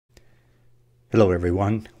Hello,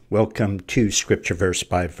 everyone. Welcome to Scripture Verse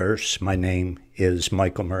by Verse. My name is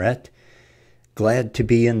Michael Moret. Glad to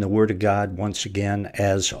be in the Word of God once again.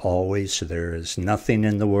 As always, there is nothing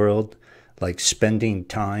in the world like spending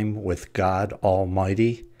time with God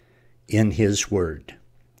Almighty in His Word.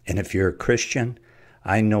 And if you're a Christian,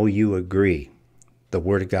 I know you agree. The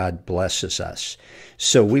Word of God blesses us.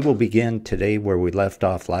 So we will begin today where we left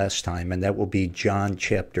off last time, and that will be John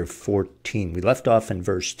chapter 14. We left off in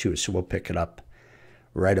verse 2, so we'll pick it up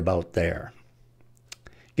right about there.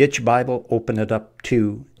 Get your Bible, open it up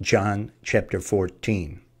to John chapter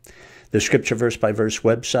 14. The Scripture Verse by Verse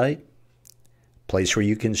website, place where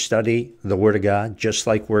you can study the Word of God, just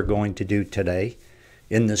like we're going to do today,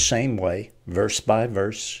 in the same way, verse by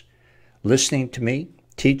verse, listening to me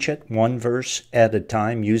teach it one verse at a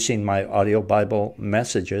time using my audio Bible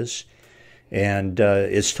messages, and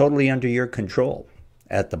it's totally under your control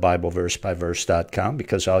at thebibleversebyverse.com,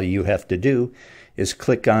 because all you have to do is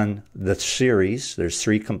click on the series. There's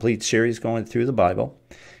 3 complete series going through the Bible.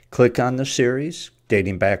 Click on the series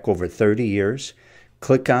dating back over 30 years.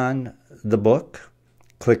 Click on the book,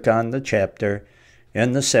 click on the chapter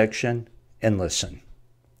and the section, and listen.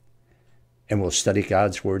 And we'll study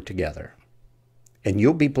God's Word together. And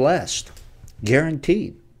you'll be blessed.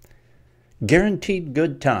 Guaranteed. Guaranteed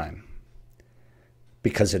good time.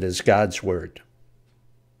 Because it is God's Word.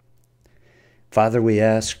 Father, we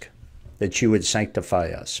ask that you would sanctify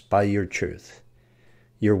us by your truth.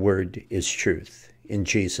 Your Word is truth. In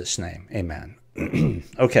Jesus' name, amen.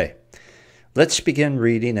 Okay, let's begin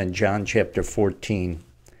reading in John chapter 14,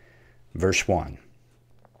 verse 1,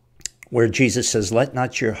 where Jesus says, "Let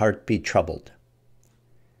not your heart be troubled.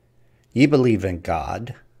 Ye believe in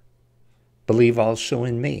God, believe also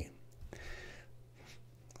in me."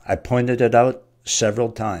 I pointed it out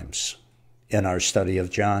several times in our study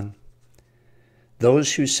of John.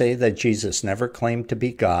 Those who say that Jesus never claimed to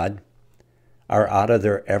be God are out of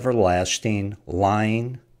their everlasting,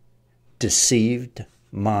 lying, deceived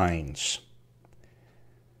minds.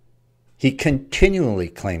 He continually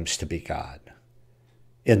claims to be God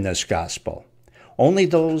in this gospel. Only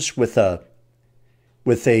those with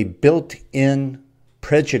a built-in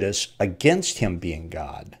prejudice against him being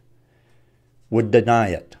God would deny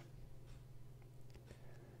it.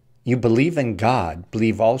 You believe in God,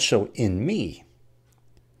 believe also in me.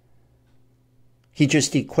 He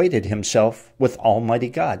just equated himself with Almighty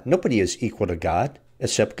God. Nobody is equal to God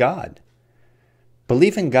except God.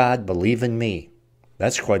 Believe in God, believe in me.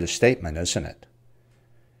 That's quite a statement, isn't it?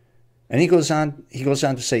 And he goes on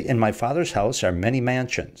to say, "In my Father's house are many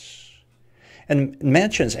mansions." And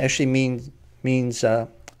mansions actually means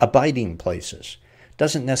abiding places.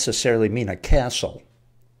 Doesn't necessarily mean a castle.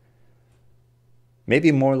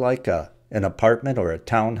 Maybe more like an apartment or a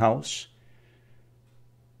townhouse.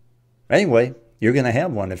 Anyway, you're going to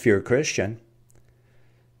have one if you're a Christian.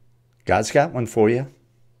 God's got one for you.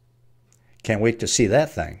 Can't wait to see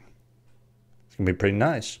that thing. It's going to be pretty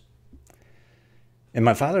nice. "In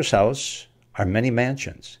my Father's house are many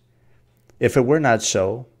mansions. If it were not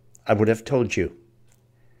so, I would have told you.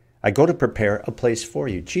 I go to prepare a place for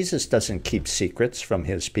you." Jesus doesn't keep secrets from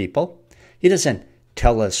his people. He doesn't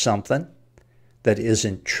tell us something that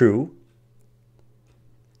isn't true.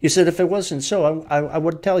 He said, if it wasn't so, I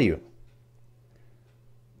would tell you.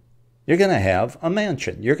 You're going to have a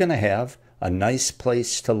mansion. You're going to have a nice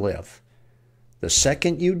place to live. The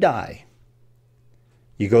second you die,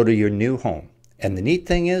 you go to your new home. And the neat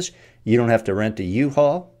thing is, you don't have to rent a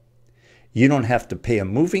U-Haul. You don't have to pay a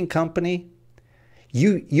moving company.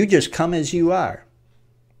 You just come as you are.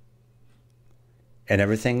 And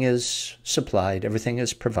everything is supplied. Everything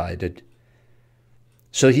is provided.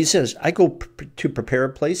 So he says, I go to prepare a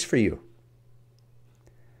place for you.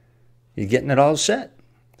 You're getting it all set.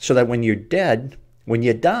 So that when you're dead, when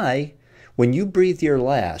you die, when you breathe your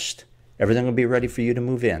last, everything will be ready for you to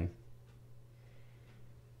move in.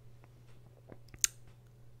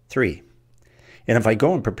 3. And if I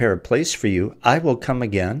go and prepare a place for you, I will come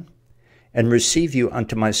again and receive you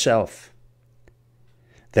unto myself,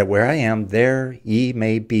 that where I am, there ye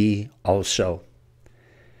may be also.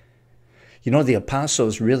 You know, the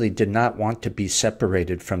apostles really did not want to be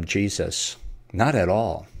separated from Jesus. Not at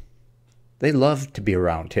all. They loved to be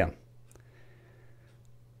around him.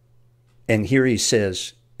 And here he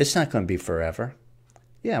says, it's not going to be forever.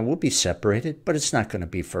 Yeah, we'll be separated, but it's not going to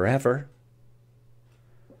be forever.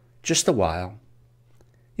 Just a while.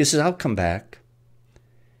 He says, I'll come back,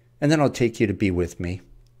 and then I'll take you to be with me.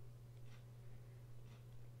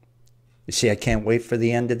 You see, I can't wait for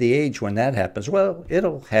the end of the age when that happens. Well,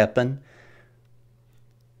 it'll happen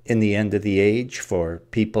in the end of the age for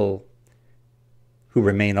people who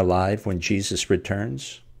remain alive when Jesus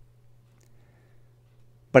returns.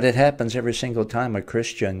 But it happens every single time a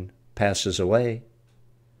Christian passes away.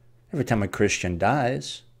 Every time a Christian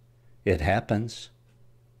dies, it happens.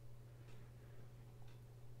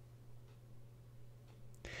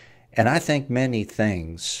 And I think many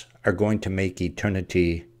things are going to make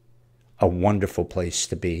eternity a wonderful place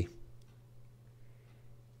to be.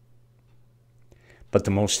 But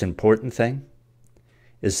the most important thing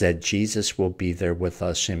is that Jesus will be there with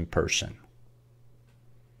us in person.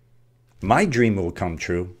 My dream will come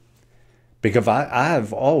true because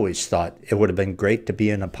I've always thought it would have been great to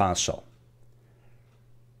be an apostle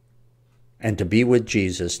and to be with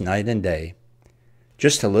Jesus night and day,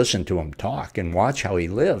 just to listen to him talk and watch how he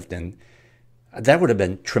lived. And that would have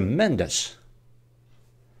been tremendous.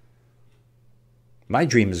 My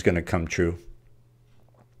dream is going to come true.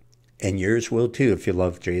 And yours will too if you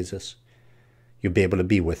love Jesus. You'll be able to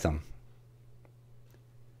be with him.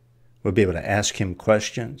 We'll be able to ask him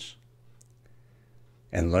questions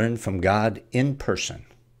and learn from God in person.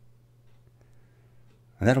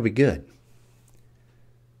 And that'll be good.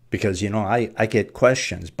 Because, I get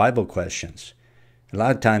questions, Bible questions. A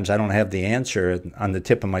lot of times I don't have the answer on the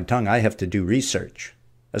tip of my tongue. I have to do research.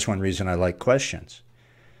 That's one reason I like questions.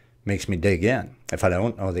 It makes me dig in. If I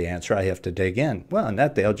don't know the answer, I have to dig in. Well, in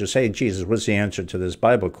that day, I'll just say, Jesus, what's the answer to this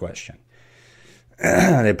Bible question?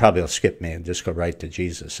 They probably will skip me and just go right to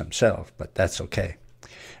Jesus himself, but that's okay.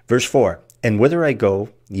 Verse 4, and whither I go,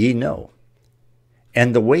 ye know,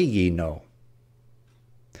 and the way ye know.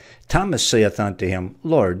 Thomas saith unto him,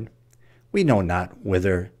 Lord, we know not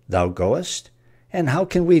whither thou goest, and how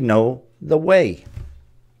can we know the way?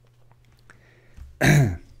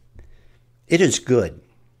 It is good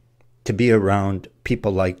to be around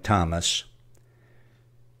people like Thomas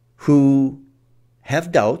who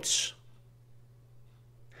have doubts,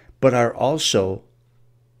 but are also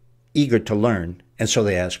eager to learn, and so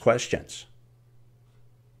they ask questions.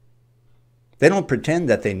 They don't pretend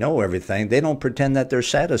that they know everything. They don't pretend that they're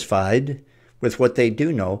satisfied with what they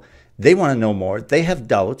do know. They want to know more. They have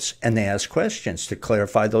doubts, and they ask questions to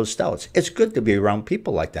clarify those doubts. It's good to be around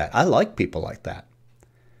people like that. I like people like that.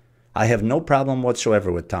 I have no problem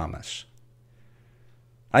whatsoever with Thomas.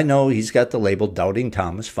 I know he's got the label Doubting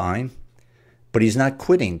Thomas, fine, but he's not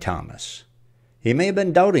quitting Thomas. He may have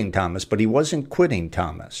been doubting Thomas, but he wasn't quitting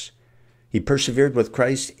Thomas. He persevered with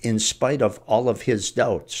Christ in spite of all of his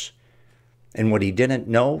doubts. And what he didn't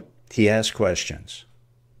know, he asked questions.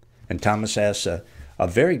 And Thomas asks a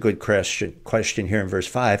very good question here in verse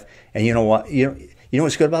 5. And you know what? You know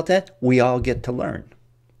what's good about that? We all get to learn.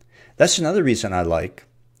 That's another reason I like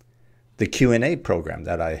the Q&A program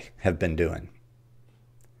that I have been doing.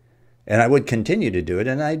 And I would continue to do it,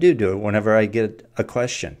 and I do it whenever I get a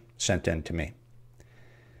question sent in to me.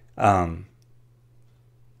 But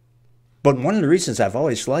one of the reasons I've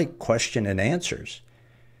always liked question and answers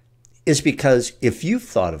is because if you've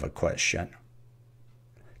thought of a question,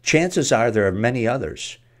 chances are there are many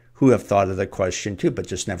others who have thought of the question too, but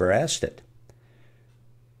just never asked it.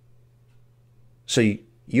 So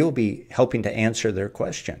you'll be helping to answer their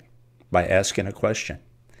question by asking a question.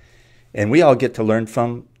 And we all get to learn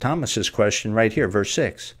from Thomas's question right here, verse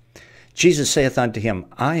 6. Jesus saith unto him,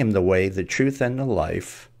 I am the way, the truth, and the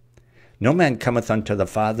life. No man cometh unto the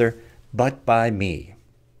Father but by me.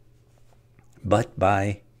 But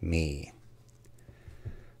by me.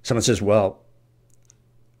 Someone says, well,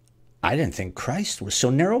 I didn't think Christ was so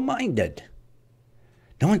narrow-minded.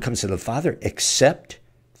 No one comes to the Father except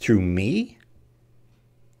through me?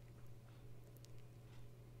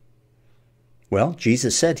 Well,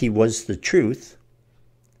 Jesus said he was the truth.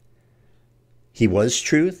 He was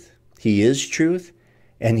truth. He is truth.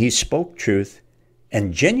 And he spoke truth.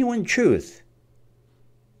 And genuine truth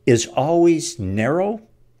is always narrow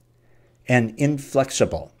and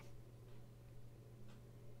inflexible.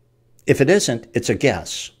 If it isn't, it's a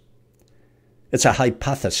guess. It's a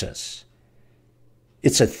hypothesis.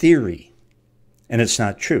 It's a theory. And it's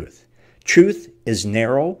not truth. Truth is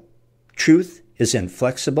narrow. Truth is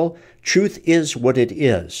inflexible. Truth is what it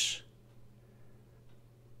is.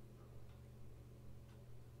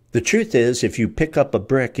 The truth is, if you pick up a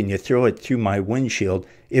brick and you throw it through my windshield,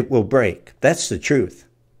 it will break. That's the truth.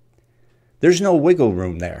 There's no wiggle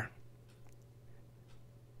room there.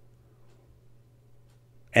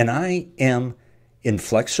 And I am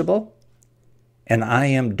inflexible, and I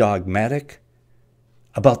am dogmatic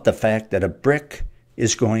about the fact that a brick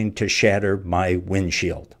is going to shatter my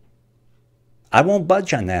windshield. I won't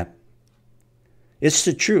budge on that. It's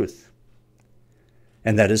the truth.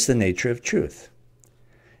 And that is the nature of truth.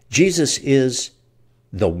 Jesus is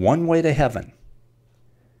the one way to heaven.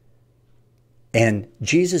 And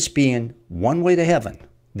Jesus being one way to heaven,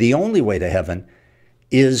 the only way to heaven,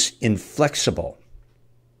 is inflexible.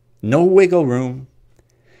 No wiggle room,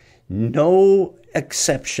 no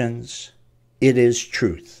exceptions. It is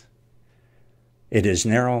truth. It is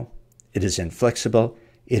narrow. It is inflexible.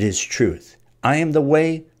 It is truth. I am the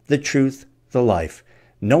way, the truth, the life.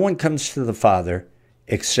 No one comes to the Father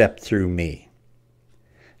except through me.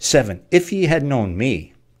 7, if ye had known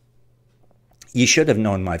me, ye should have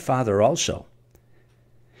known my Father also.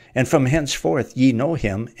 And from henceforth ye know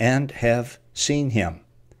him and have seen him.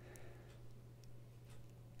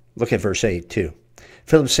 Look at verse 8 too.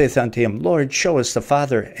 Philip saith unto him, Lord, show us the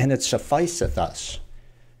Father, and it sufficeth us.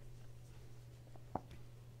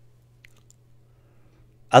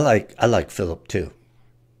 I like Philip too.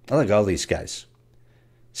 I like all these guys,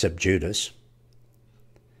 except Judas.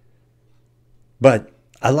 But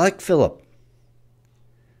I like Philip.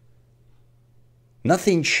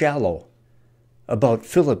 Nothing shallow about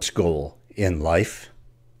Philip's goal in life.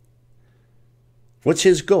 What's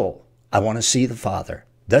his goal? I want to see the Father.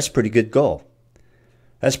 That's a pretty good goal.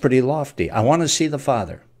 That's pretty lofty. I want to see the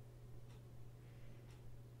Father.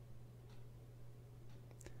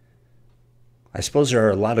 I suppose there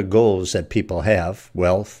are a lot of goals that people have: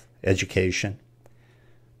 wealth, education,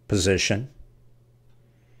 position.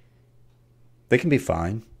 They can be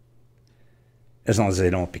fine, as long as they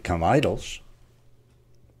don't become idols.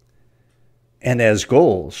 And as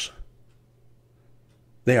goals,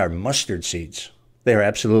 they are mustard seeds. They are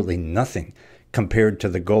absolutely nothing compared to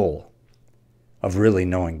the goal of really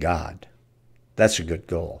knowing God. That's a good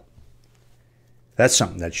goal. That's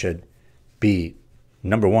something that should be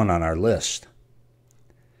number one on our list.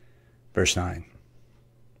 Verse 9.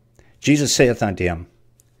 Jesus saith unto him,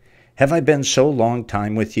 Have I been so long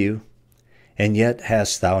time with you, and yet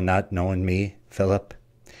hast thou not known me, Philip?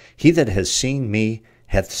 He that has seen me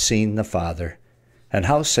hath seen the Father. And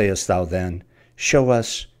how sayest thou then, Show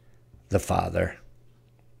us the Father?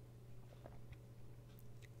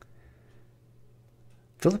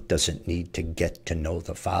 Philip doesn't need to get to know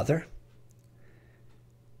the Father.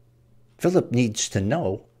 Philip needs to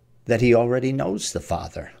know that he already knows the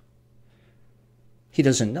Father. He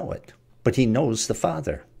doesn't know it, but he knows the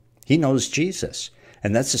Father. He knows Jesus,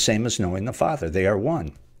 and that's the same as knowing the Father. They are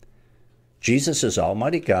one. Jesus is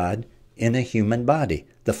Almighty God in a human body.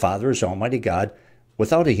 The Father is Almighty God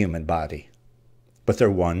without a human body, but they're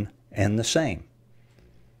one and the same.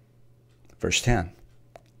 Verse 10.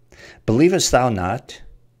 Believest thou not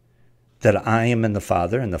that I am in the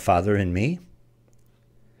Father, and the Father in me?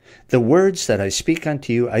 The words that I speak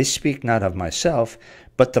unto you, I speak not of myself,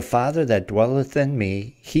 but the Father that dwelleth in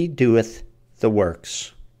me, he doeth the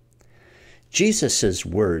works. Jesus'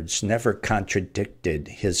 words never contradicted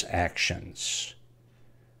his actions.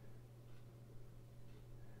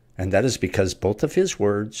 And that is because both of his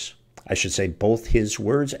words, I should say both his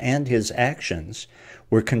words and his actions,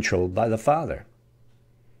 were controlled by the Father.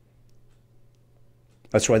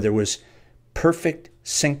 That's why there was perfect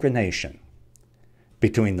synchronization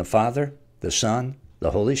between the Father, the Son,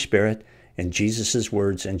 the Holy Spirit, and Jesus'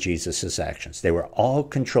 words and Jesus' actions. They were all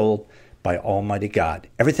controlled by Almighty God.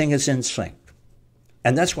 Everything is in sync.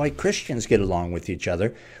 And that's why Christians get along with each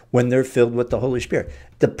other when they're filled with the Holy Spirit.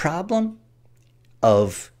 The problem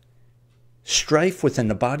of strife within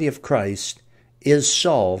the body of Christ is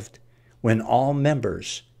solved when all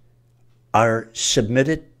members are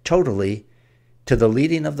submitted totally to the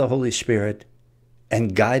leading of the Holy Spirit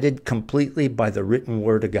and guided completely by the written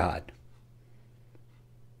Word of God.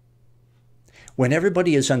 When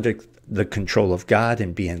everybody is under the control of God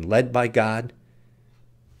and being led by God,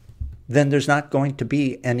 then there's not going to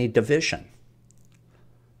be any division,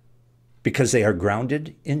 because they are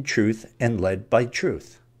grounded in truth and led by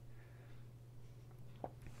truth.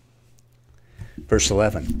 Verse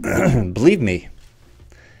 11, Believe me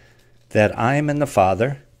that I am in the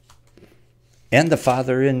Father, and the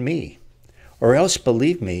Father in me, or else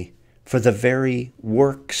believe me for the very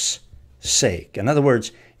work's sake. In other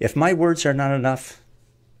words, if my words are not enough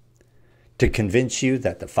to convince you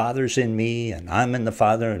that the Father's in me and I'm in the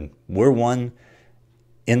Father and we're one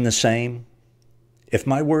in the same, if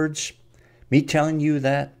my words, me telling you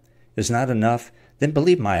that, is not enough, then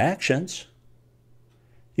believe my actions.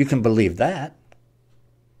 You can believe that.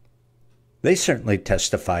 They certainly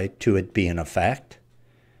testify to it being a fact.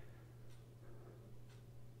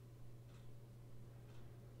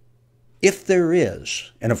 If there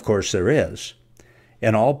is, and of course there is,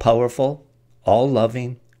 an all-powerful,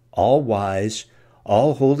 all-loving, all-wise,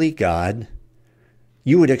 all-holy God,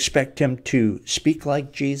 you would expect him to speak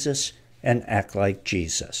like Jesus and act like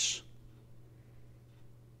Jesus.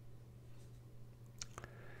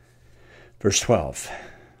 Verse 12,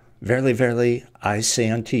 verily, verily, I say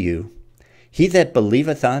unto you, he that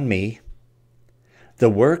believeth on me, the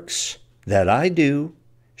works that I do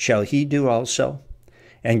shall he do also,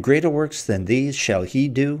 and greater works than these shall he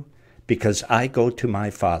do, because I go to my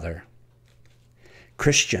Father.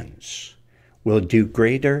 Christians will do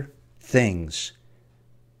greater things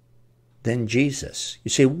than Jesus. You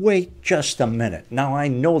say, wait just a minute. Now I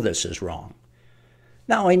know this is wrong.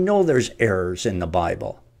 Now I know there's errors in the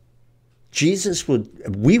Bible.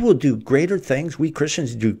 We will do greater things, we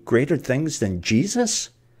Christians do greater things than Jesus?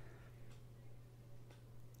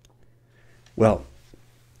 Well,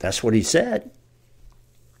 that's what he said.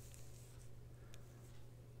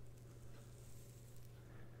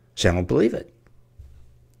 So I don't believe it.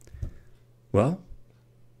 Well,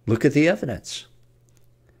 look at the evidence.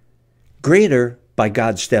 Greater by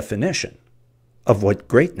God's definition of what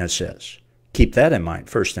greatness is. Keep that in mind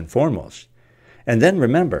first and foremost. And then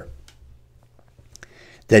remember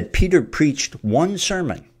that Peter preached one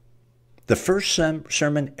sermon, the first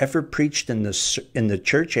sermon ever preached in the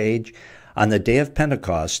church age on the day of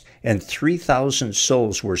Pentecost, and 3,000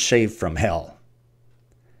 souls were saved from hell.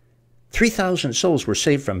 3,000 souls were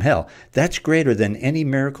saved from hell. That's greater than any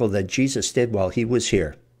miracle that Jesus did while he was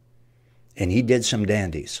here. And he did some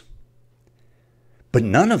dandies. But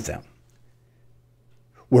none of them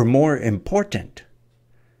were more important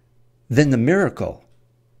than the miracle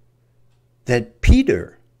that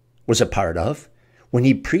Peter was a part of when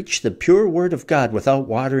he preached the pure word of God without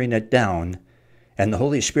watering it down, and the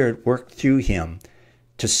Holy Spirit worked through him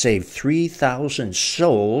to save 3,000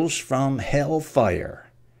 souls from hellfire.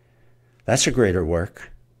 That's a greater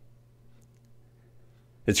work.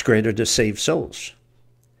 It's greater to save souls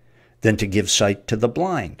than to give sight to the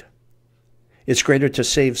blind. It's greater to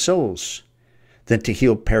save souls than to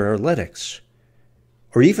heal paralytics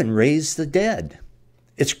or even raise the dead.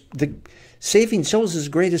 Saving souls is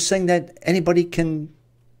the greatest thing that anybody can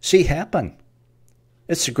see happen.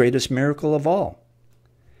 It's the greatest miracle of all.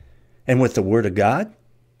 And with the Word of God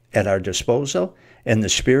at our disposal and the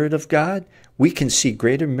Spirit of God, we can see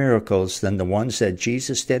greater miracles than the ones that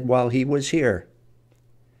Jesus did while he was here.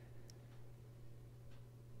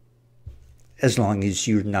 As long as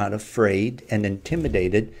you're not afraid and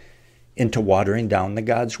intimidated into watering down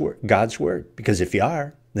God's word. Because if you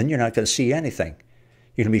are, then you're not going to see anything.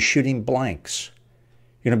 You're going to be shooting blanks.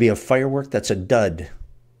 You're going to be a firework that's a dud.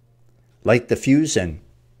 Light the fuse and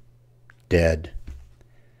dead.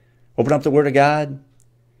 Open up the Word of God.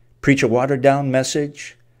 Preach a watered-down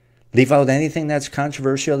message. Leave out anything that's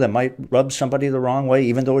controversial that might rub somebody the wrong way,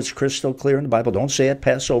 even though it's crystal clear in the Bible. Don't say it,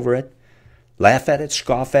 pass over it. Laugh at it,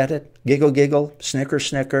 scoff at it, giggle, giggle, snicker,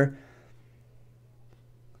 snicker.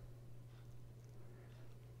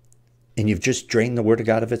 And you've just drained the Word of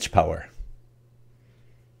God of its power.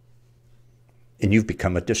 And you've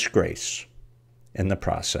become a disgrace in the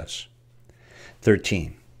process.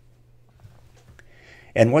 13.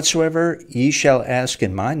 And whatsoever ye shall ask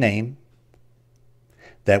in my name,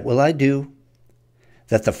 that will I do,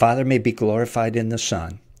 that the Father may be glorified in the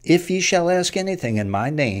Son. If ye shall ask anything in my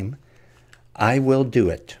name, I will do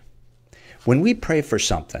it. When we pray for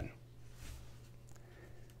something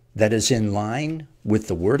that is in line with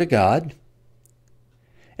the Word of God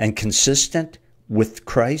and consistent with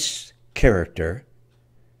Christ's character,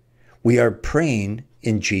 we are praying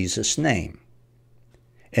in Jesus' name.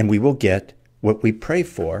 And we will get what we pray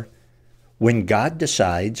for when God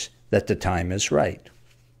decides that the time is right.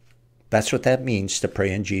 That's what that means to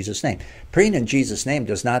pray in Jesus' name. Praying in Jesus' name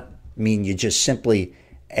does not mean you just simply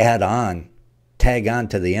tag on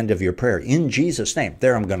to the end of your prayer. In Jesus' name,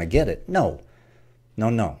 there I'm going to get it. No.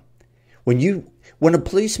 When a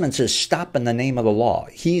policeman says stop in the name of the law,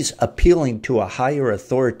 he's appealing to a higher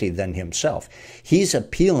authority than himself. He's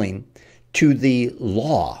appealing to the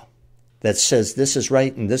law that says this is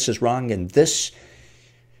right and this is wrong and this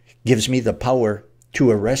gives me the power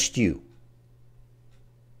to arrest you.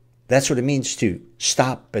 That's what it means to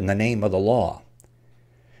stop in the name of the law.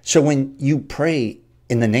 So when you pray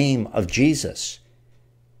in the name of Jesus,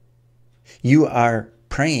 you are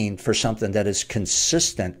praying for something that is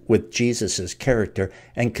consistent with Jesus' character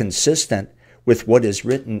and consistent with what is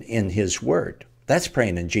written in his word. That's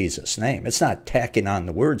praying in Jesus' name. It's not tacking on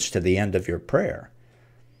the words to the end of your prayer.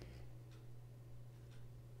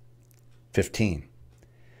 15.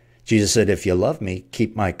 Jesus said, if you love me,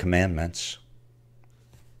 keep my commandments.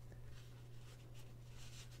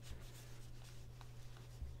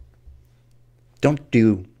 Don't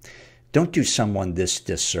do someone this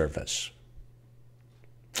disservice.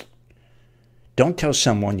 Don't tell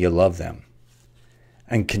someone you love them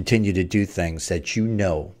and continue to do things that you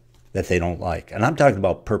know that they don't like. And I'm talking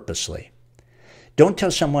about purposely. Don't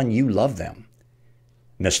tell someone you love them,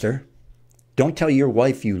 mister. Don't tell your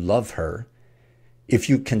wife you love her if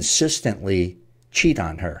you consistently cheat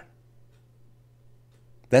on her.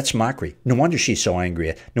 That's mockery. No wonder she's so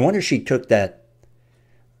angry. No wonder she took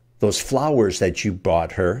those flowers that you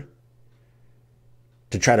bought her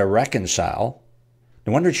to try to reconcile.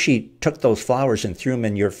 No wonder she took those flowers and threw them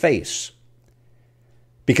in your face.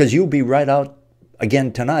 Because you'll be right out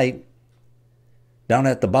again tonight, down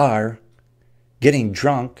at the bar, getting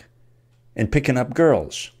drunk and picking up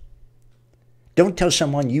girls. Don't tell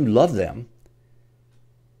someone you love them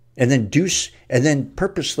and then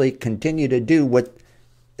purposely continue to do what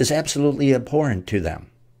is absolutely abhorrent to them.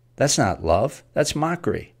 That's not love. That's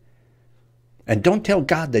mockery. And don't tell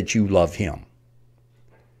God that you love him,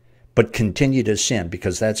 but continue to sin,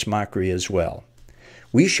 because that's mockery as well.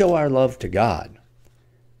 We show our love to God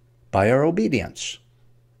by our obedience.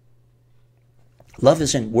 Love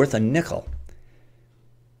isn't worth a nickel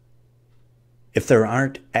if there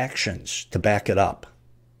aren't actions to back it up.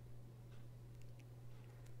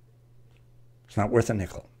 It's not worth a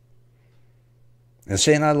nickel. And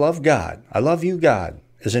saying, I love God, I love you, God,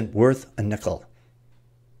 isn't worth a nickel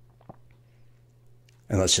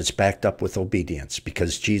unless it's backed up with obedience.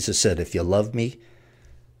 Because Jesus said, if you love me,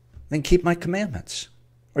 then keep my commandments,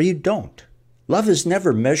 or you don't. Love is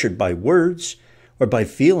never measured by words or by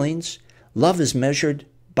feelings. Love is measured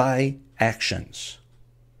by actions.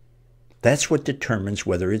 That's what determines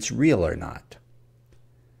whether it's real or not.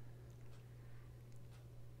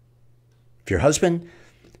 If your husband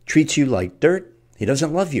treats you like dirt, he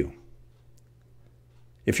doesn't love you.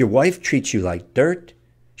 If your wife treats you like dirt,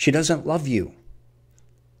 she doesn't love you.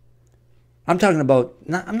 I'm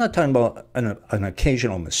not talking about an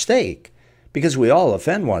occasional mistake, because we all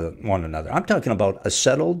offend one another. I'm talking about a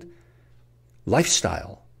settled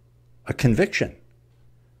lifestyle, a conviction.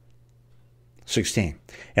 16.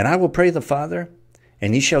 And I will pray the Father,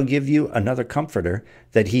 and he shall give you another comforter,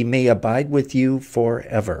 that he may abide with you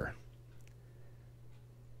forever.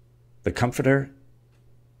 The comforter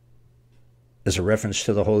is a reference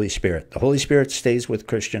to the Holy Spirit. The Holy Spirit stays with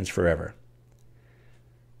Christians forever.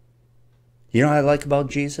 You know what I like about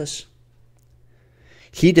Jesus?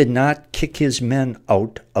 He did not kick his men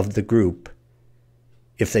out of the group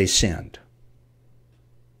if they sinned.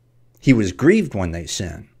 He was grieved when they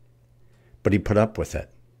sinned, but he put up with it.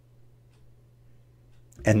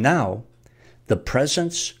 And now, the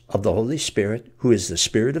presence of the Holy Spirit, who is the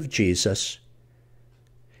Spirit of Jesus,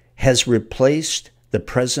 has replaced the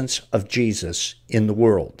presence of Jesus in the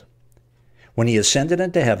world. When he ascended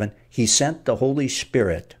into heaven, he sent the Holy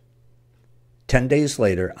Spirit 10 days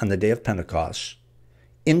later, on the day of Pentecost,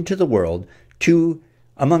 into the world to,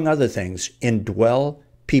 among other things, indwell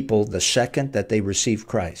people the second that they receive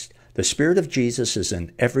Christ. The Spirit of Jesus is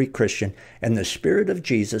in every Christian, and the Spirit of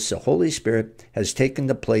Jesus, the Holy Spirit, has taken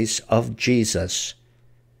the place of Jesus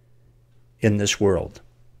in this world.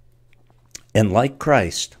 And like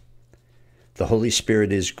Christ, the Holy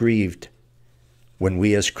Spirit is grieved when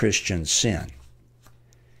we as Christians sin.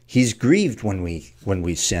 He's grieved when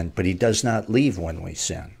we sin, but he does not leave when we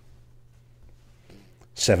sin.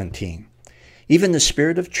 17. Even the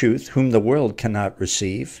Spirit of truth, whom the world cannot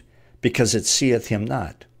receive, because it seeth him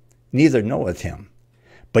not, neither knoweth him.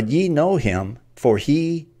 But ye know him, for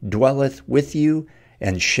he dwelleth with you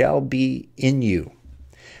and shall be in you.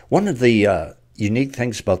 One of the unique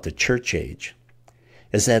things about the church age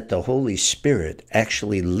is that the Holy Spirit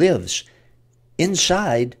actually lives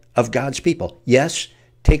inside of God's people. Yes,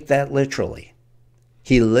 take that literally.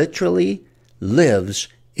 He literally lives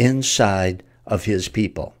inside of his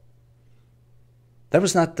people. That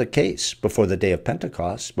was not the case before the day of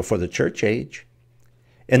Pentecost, before the church age.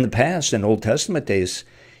 In the past, in Old Testament days,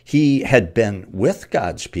 he had been with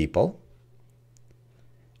God's people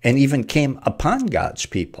and even came upon God's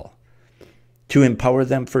people to empower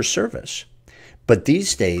them for service. But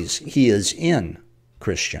these days, he is in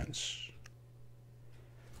Christians.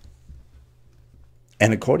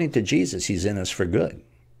 And according to Jesus, he's in us for good.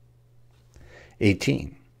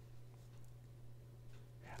 18.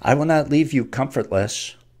 I will not leave you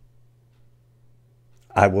comfortless.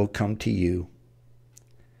 I will come to you.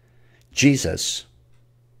 Jesus,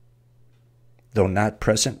 though not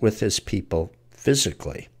present with his people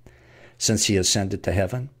physically, since he ascended to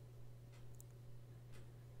heaven,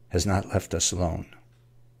 has not left us alone.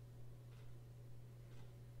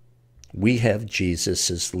 We have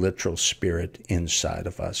Jesus' literal spirit inside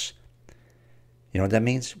of us. You know what that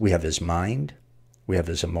means? We have his mind, we have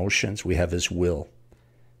his emotions, we have his will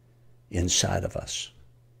inside of us.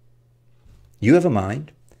 You have a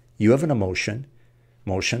mind, you have an emotions,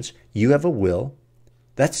 you have a will,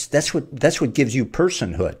 That's what gives you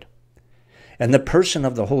personhood. And the person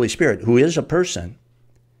of the Holy Spirit, who is a person,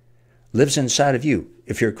 lives inside of you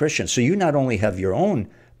if you're a Christian. So you not only have your own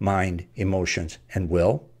mind, emotions, and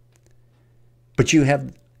will, but you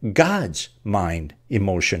have God's mind,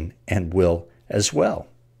 emotion, and will as well.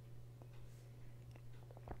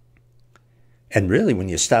 And really, when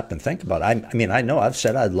you stop and think about it, I know I've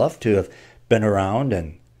said I'd love to have been around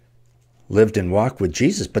and lived and walked with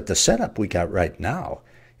Jesus, but the setup we got right now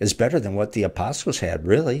is better than what the apostles had,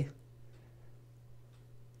 really.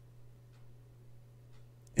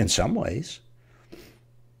 In some ways.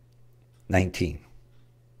 19.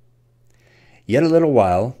 Yet a little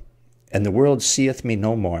while, and the world seeth me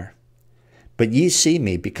no more. But ye see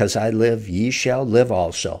me, because I live, ye shall live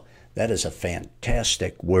also. That is a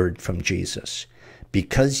fantastic word from Jesus.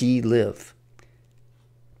 Because ye live,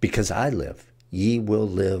 because I live, ye will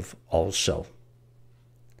live also.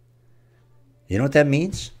 You know what that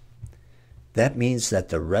means? That means that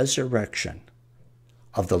the resurrection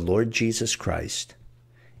of the Lord Jesus Christ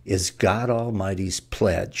is God Almighty's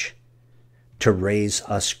pledge to raise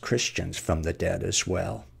us Christians from the dead as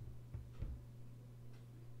well.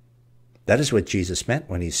 That is what Jesus meant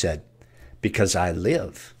when he said, because I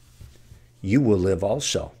live, you will live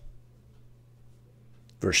also.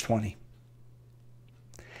 Verse 20.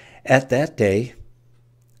 At that day,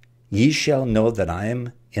 ye shall know that I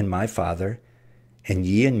am in my Father, and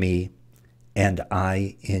ye in me, and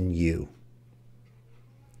I in you.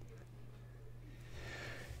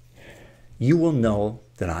 You will know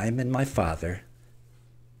that I am in my Father,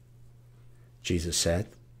 Jesus said,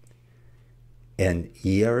 and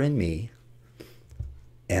ye are in me,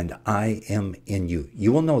 and I am in you.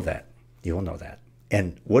 You will know that. You will know that.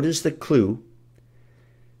 And what is the clue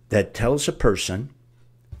that tells a person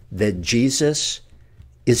that Jesus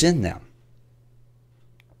is in them?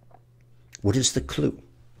 What is the clue?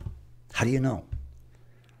 How do you know?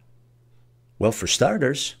 Well, for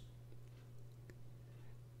starters,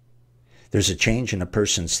 there's a change in a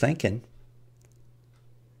person's thinking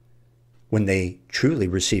when they truly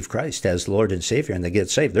receive Christ as Lord and Savior and they get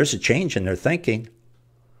saved. There's a change in their thinking.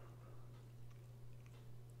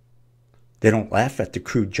 They don't laugh at the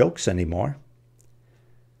crude jokes anymore.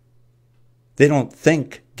 They don't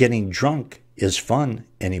think getting drunk is fun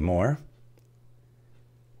anymore.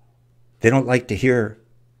 They don't like to hear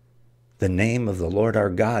the name of the Lord our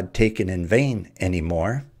God taken in vain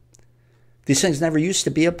anymore. These things never used to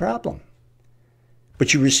be a problem.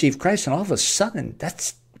 But you receive Christ and all of a sudden,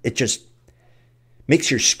 it just makes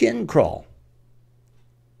your skin crawl.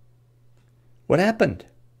 What happened?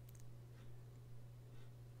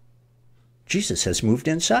 Jesus has moved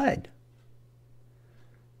inside.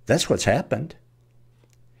 That's what's happened.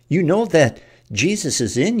 You know that Jesus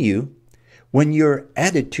is in you when your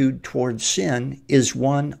attitude towards sin is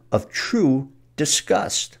one of true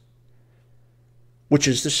disgust, which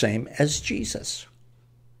is the same as Jesus.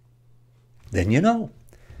 Then you know.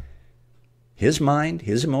 His mind,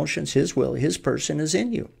 his emotions, his will, his person is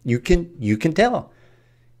in you. You can tell.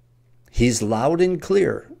 He's loud and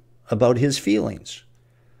clear about his feelings.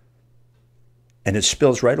 And it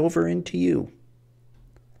spills right over into you,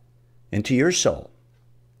 into your soul.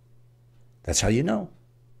 That's how you know.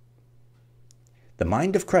 The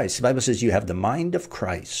mind of Christ. The Bible says you have the mind of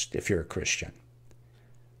Christ if you're a Christian.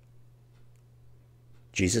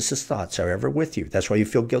 Jesus' thoughts are ever with you. That's why you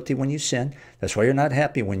feel guilty when you sin. That's why you're not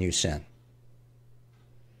happy when you sin.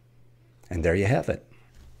 And there you have it.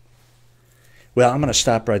 Well, I'm going to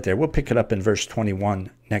stop right there. We'll pick it up in verse 21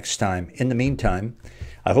 next time. In the meantime,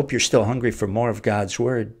 I hope you're still hungry for more of God's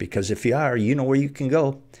Word, because if you are, you know where you can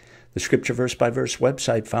go. The Scripture Verse by Verse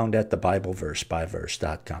website found at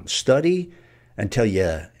thebibleversebyverse.com. Study until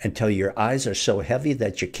your eyes are so heavy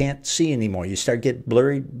that you can't see anymore. You start getting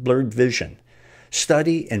blurred vision.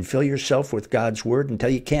 Study and fill yourself with God's Word until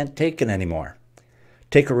you can't take it anymore.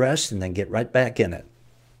 Take a rest and then get right back in it.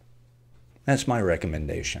 That's my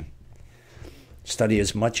recommendation. Study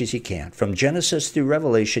as much as you can, from Genesis through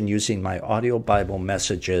Revelation, using my audio Bible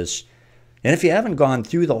messages. And if you haven't gone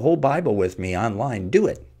through the whole Bible with me online, do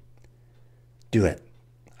it. Do it.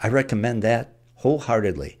 I recommend that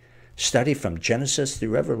wholeheartedly. Study from Genesis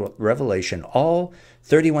through Revelation, all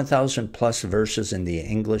 31,000 plus verses in the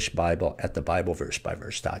English Bible at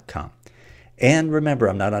thebibleversebyverse.com. And remember,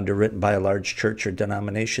 I'm not underwritten by a large church or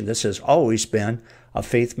denomination. This has always been a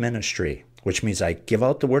faith ministry, which means I give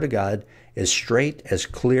out the Word of God as straight, as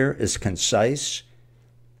clear, as concise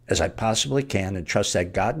as I possibly can, and trust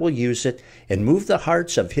that God will use it and move the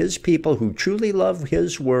hearts of His people who truly love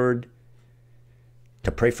His Word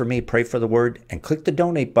to pray for me, pray for the Word, and click the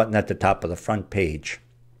donate button at the top of the front page.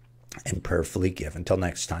 and prayerfully give. Until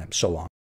next time, so long.